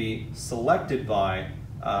going to be selected by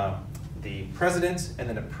the president and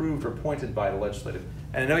then approved or appointed by the legislative.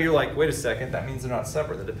 And I know you're like, wait a second, that means they're not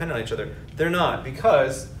separate, they're dependent on each other. They're not,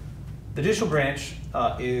 because the judicial branch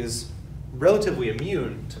is relatively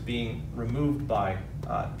immune to being removed by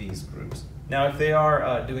these groups. Now, if they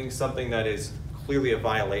are doing something that is clearly a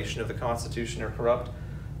violation of the Constitution or corrupt,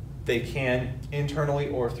 they can internally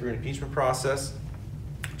or through an impeachment process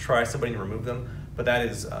try somebody to remove them, but that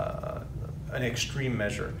is an extreme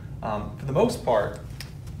measure. For the most part,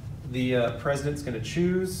 the president's going to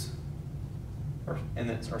choose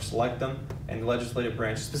or select them, and the legislative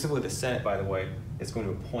branch, specifically the Senate, by the way, is going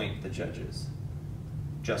to appoint the judges,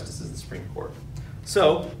 justices of the Supreme Court.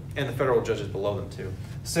 So, and the federal judges below them too.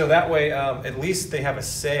 So that way, at least they have a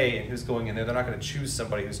say in who's going in there. They're not going to choose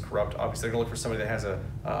somebody who's corrupt. Obviously, they're going to look for somebody that has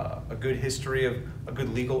a good history of a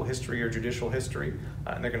good legal history or judicial history,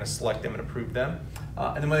 and they're going to select them and approve them.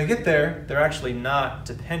 And then when they get there, they're actually not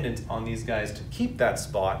dependent on these guys to keep that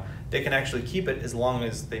spot. They can actually keep it as long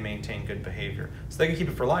as they maintain good behavior. So they can keep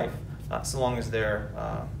it for life, so long as they're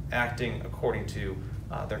acting according to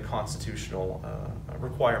their constitutional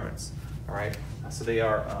requirements. All right, so they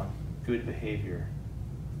are good behavior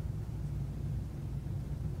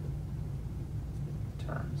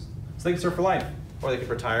terms. So they can serve for life, or they can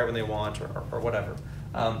retire when they want, or whatever.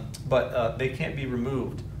 But they can't be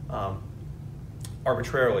removed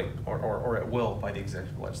arbitrarily or at will by the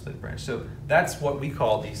executive legislative branch. So that's what we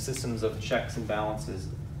call the systems of checks and balances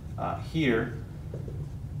here,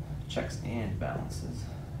 checks and balances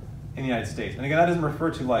in the United States. And again, that doesn't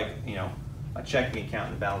refer to like, a checking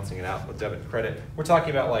account and balancing it out with debit and credit. We're talking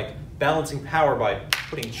about like balancing power by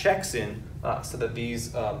putting checks in so that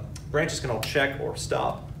these branches can all check or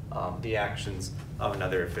stop the actions of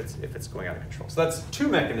another if it's going out of control. So that's two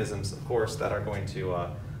mechanisms, of course, that are going to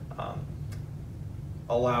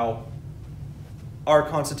allow our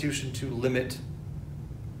Constitution to limit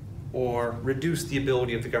or reduce the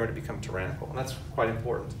ability of the government to become tyrannical. And that's quite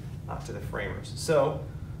important to the framers. So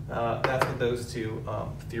that's what those two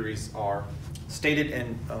theories are stated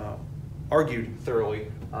and argued thoroughly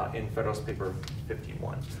in Federalist Paper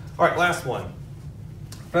 51. All right, last one.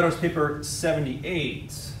 Federalist Paper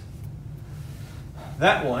 78.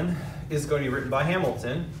 That one is going to be written by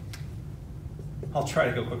Hamilton. I'll try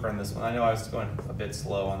to go quicker on this one. I know I was going a bit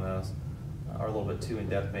slow on those, or a little bit too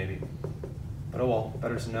in-depth maybe. But oh well,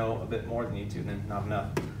 better to know a bit more than you do than not enough.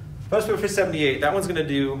 Federalist Paper 78, that one's going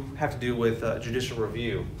to have to do with judicial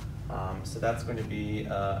review. So that's going to be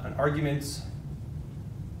an argument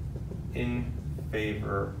in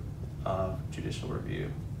favor of judicial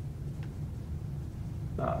review,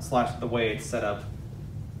 / the way it's set up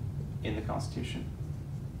in the Constitution.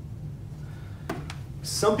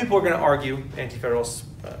 Some people are going to argue, anti-federalists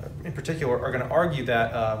in particular, are going to argue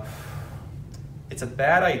that it's a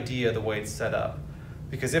bad idea the way it's set up,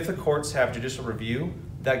 because if the courts have judicial review,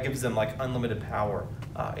 that gives them like unlimited power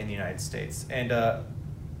in the United States. And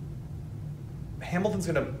Hamilton's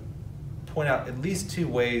going to point out at least two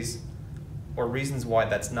ways or reasons why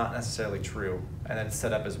that's not necessarily true, and that it's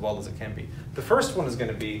set up as well as it can be. The first one is going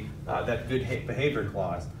to be that good behavior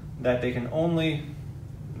clause, that they can only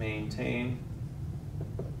maintain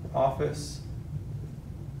office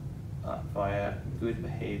via good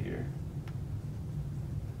behavior.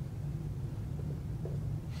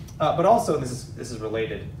 But also, this is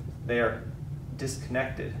related, they are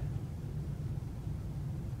disconnected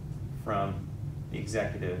from the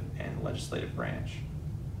executive and legislative branch.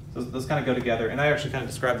 So those kind of go together, and I actually kind of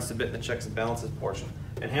described this a bit in the checks and balances portion.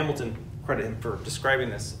 And Hamilton, credit him for describing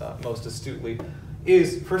this most astutely,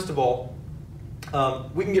 is, first of all,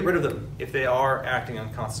 we can get rid of them if they are acting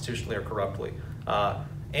unconstitutionally or corruptly.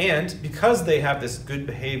 And because they have this good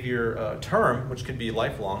behavior term, which could be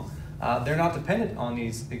lifelong, they're not dependent on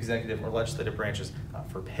these executive or legislative branches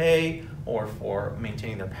for pay or for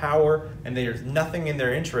maintaining their power, and there's nothing in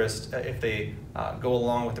their interest if they go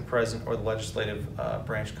along with the president or the legislative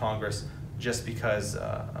branch, Congress, just because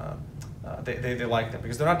they like them,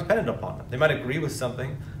 because they're not dependent upon them. They might agree with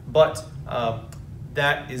something, but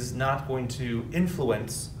that is not going to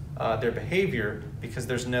influence their behavior because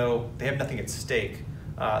they have nothing at stake.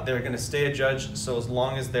 They're going to stay a judge so as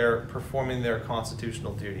long as they're performing their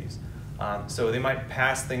constitutional duties. So they might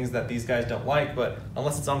pass things that these guys don't like, but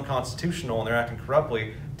unless it's unconstitutional and they're acting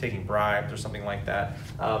corruptly, taking bribes or something like that,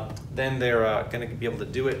 then they're going to be able to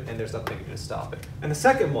do it, and there's nothing they can do to stop it. And the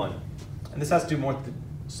second one, and this has to do more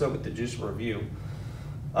with the judicial review,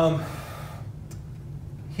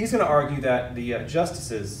 he's going to argue that the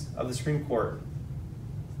justices of the Supreme Court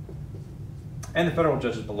and the federal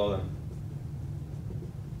judges below them,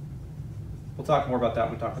 we'll talk more about that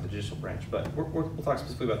when we talk about the judicial branch, but we'll talk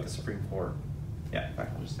specifically about the Supreme Court. Yeah, in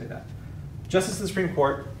fact, I'll just say that. Justices of the Supreme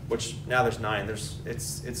Court, which now there's 9,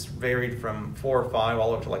 it's varied from 4 or 5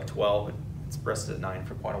 all over to like 12. It's rested at 9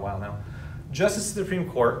 for quite a while now. Justices of the Supreme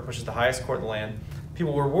Court, which is the highest court in the land,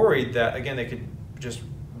 people were worried that, again, they could just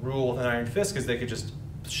rule with an iron fist because they could just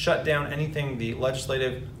shut down anything the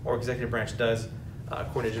legislative or executive branch does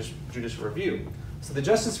according to judicial review. So the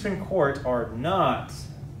Justices of the Supreme Court are not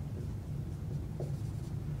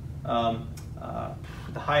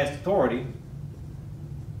the highest authority,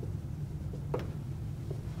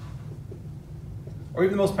 or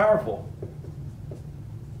even the most powerful.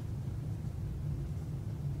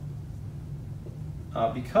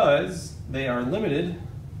 Because they are limited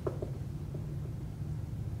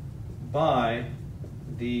by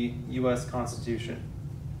the U.S. Constitution.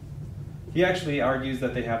 He actually argues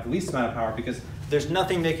that they have the least amount of power because there's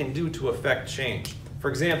nothing they can do to affect change. For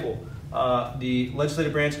example, the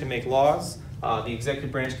legislative branch can make laws, the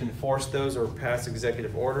executive branch can enforce those or pass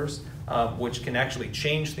executive orders, which can actually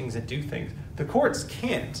change things and do things. The courts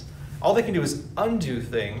can't. All they can do is undo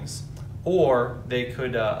things, or they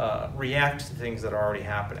could react to things that are already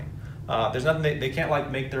happening. There's nothing they can't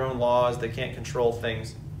like make their own laws. They can't control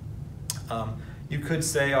things. You could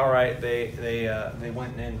say, all right, they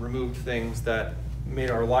went and removed things that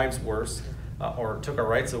made our lives worse or took our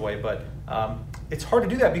rights away, but it's hard to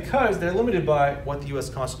do that because they're limited by what the U.S.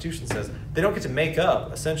 Constitution says. They don't get to make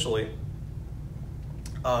up, essentially,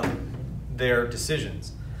 their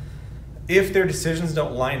decisions. If their decisions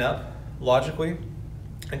don't line up logically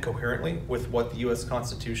and coherently with what the U.S.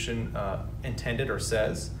 Constitution intended or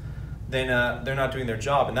says, then they're not doing their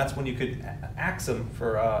job, and that's when you could axe them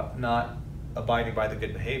for not abiding by the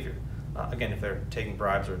good behavior. Again, if they're taking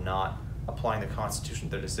bribes or not applying the Constitution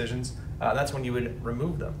to their decisions, that's when you would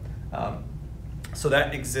remove them. So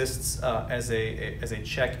that exists as a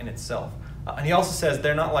check in itself. And he also says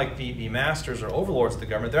they're not like the masters or overlords of the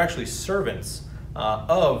government. They're actually servants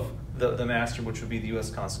of the master, which would be the U.S.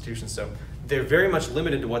 Constitution. So they're very much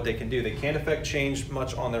limited to what they can do. They can't affect change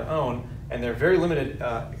much on their own, and they're very limited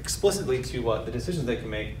explicitly to the decisions they can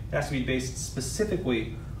make. It has to be based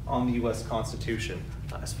specifically on the U.S. Constitution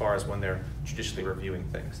as far as when they're judicially reviewing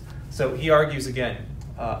things. So he argues, again,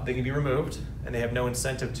 they can be removed, and they have no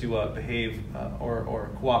incentive to behave or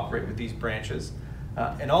cooperate with these branches.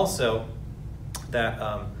 And also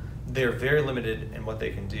that they're very limited in what they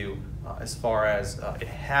can do as far as it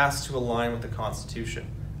has to align with the Constitution.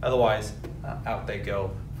 Otherwise, out they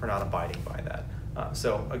go for not abiding by that.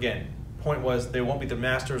 So again, point was they won't be the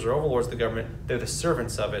masters or overlords of the government. They're the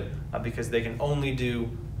servants of it because they can only do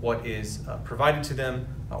what is provided to them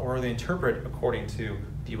or they interpret according to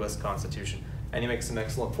the U.S. Constitution. And he makes some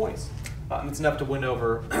excellent points. And it's enough to win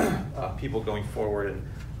over people going forward.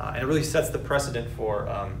 And it really sets the precedent for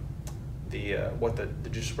what the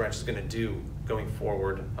judicial branch is going to do going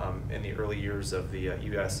forward in the early years of the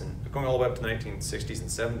U.S. and going all the way up to the 1960s and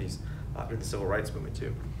 70s during the Civil Rights Movement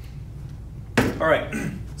too. All right,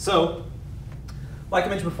 so like I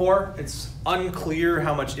mentioned before, it's unclear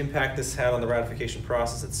how much impact this had on the ratification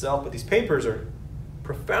process itself, but these papers are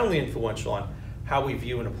profoundly influential on how we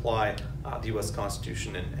view and apply the U.S.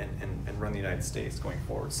 Constitution and run the United States going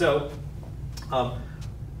forward. So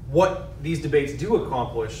what these debates do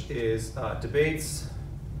accomplish is debates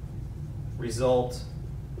result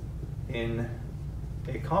in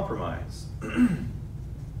a compromise.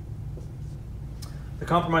 The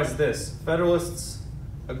compromise is this: Federalists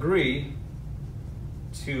agree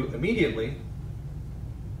to immediately,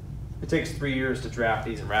 it takes 3 years to draft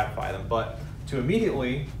these and ratify them, but to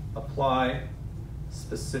immediately apply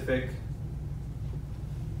specific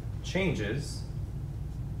changes,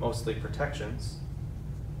 mostly protections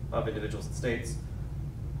of individuals and states,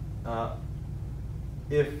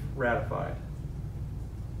 if ratified.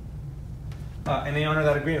 And they honor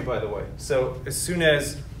that agreement, by the way. So as soon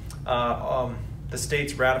as the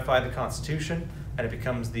states ratify the Constitution and it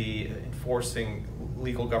becomes the enforcing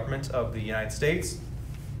legal government of the United States,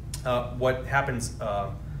 what happens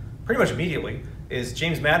pretty much immediately is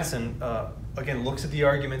James Madison, again, looks at the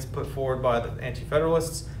arguments put forward by the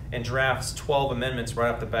Anti-Federalists and drafts 12 amendments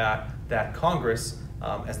right off the bat that Congress,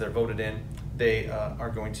 as they're voted in, they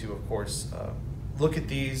are going to, of course, look at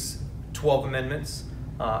these 12 amendments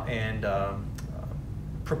and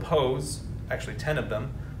propose, actually 10 of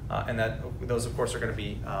them, and that those, of course, are going to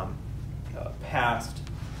be passed,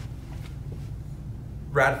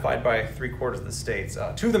 ratified by 3/4 of the states.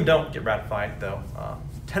 2 of them don't get ratified, though.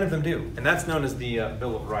 10 of them do, and that's known as the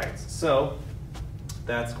Bill of Rights. So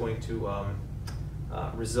that's going to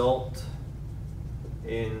result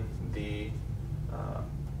in the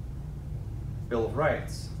Bill of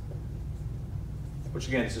Rights, which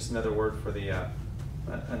again is just another word for the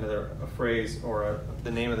a phrase or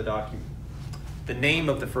the name of the document, the name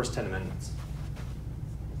of the first 10 amendments.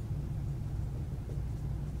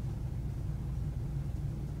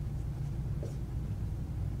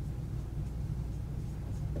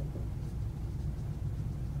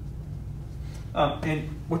 And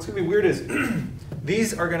what's going to be weird is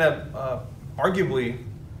these are going to arguably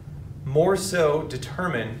more so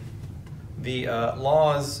determine the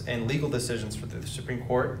laws and legal decisions for the Supreme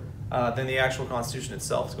Court than the actual Constitution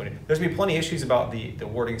itself is going to. There's going to be plenty of issues about the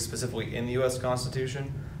wording specifically in the U.S.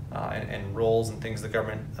 Constitution and roles and things the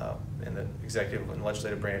government and the executive and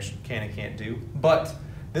legislative branch can and can't do. But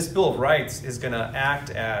this Bill of Rights is going to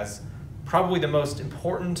act as probably the most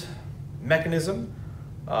important mechanism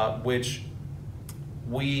which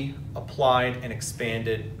we applied and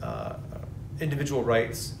expanded individual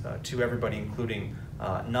rights to everybody, including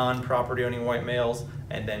non-property owning white males,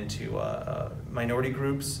 and then to minority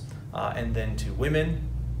groups, and then to women,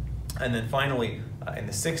 and then finally in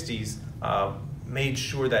the 60s made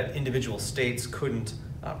sure that individual states couldn't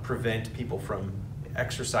prevent people from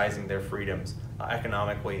exercising their freedoms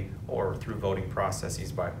economically or through voting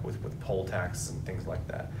processes with poll taxes and things like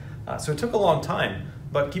that. So it took a long time,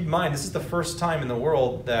 but keep in mind this is the first time in the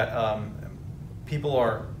world that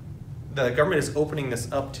the government is opening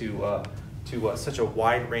this up to such a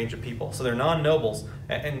wide range of people. So they're non-nobles,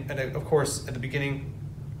 and of course at the beginning,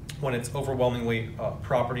 when it's overwhelmingly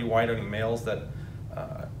property white owning males that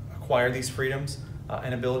acquire these freedoms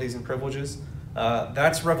and abilities and privileges,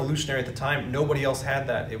 that's revolutionary at the time. Nobody else had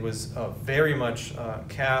that. It was very much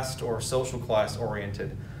caste or social class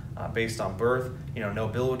oriented, based on birth. You know,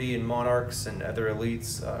 nobility and monarchs and other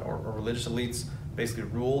elites or religious elites basically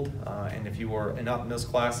ruled, and if you were not in those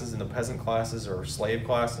classes, in the peasant classes or slave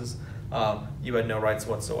classes, you had no rights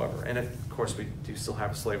whatsoever. And of course, we do still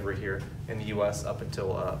have slavery here in the U.S. up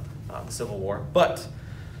until the Civil War. But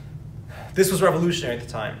this was revolutionary at the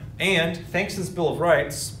time. And thanks to this Bill of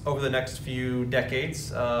Rights, over the next few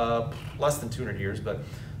decades, less than 200 years, but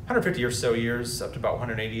 150 or so years, up to about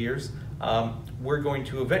 180 years, we're going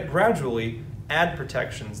to gradually add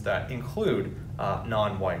protections that include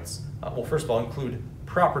non-whites. Well, first of all, include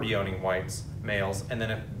property-owning whites, males, and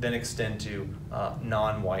then extend to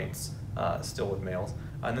non-whites, still with males.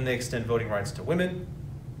 And then they extend voting rights to women.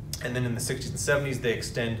 And then in the 60s and 70s, they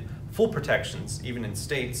extend full protections, even in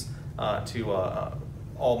states, to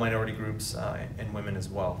all minority groups and women as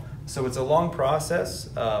well. So it's a long process.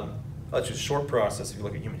 It's just a short process if you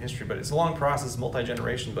look at human history, but it's a long process,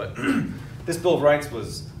 multi-generation. But this Bill of Rights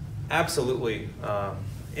was absolutely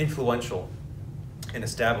influential in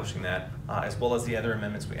establishing that, as well as the other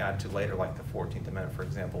amendments we add to later, like the 14th Amendment, for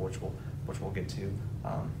example, which we'll get to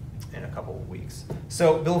in a couple of weeks.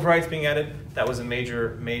 So Bill of Rights being added, that was a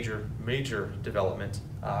major development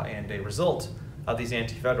and a result of these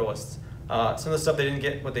Anti-Federalists. Some of the stuff they didn't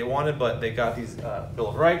get what they wanted, but they got these Bill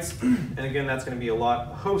of Rights. And again, that's going to be a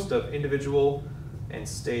host of individual and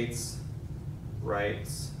states'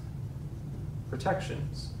 rights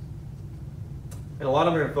protections. And a lot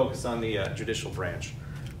of them are going to focus on the judicial branch.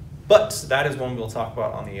 But that is one we'll talk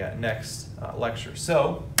about on the next lecture.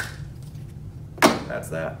 So that's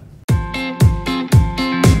that.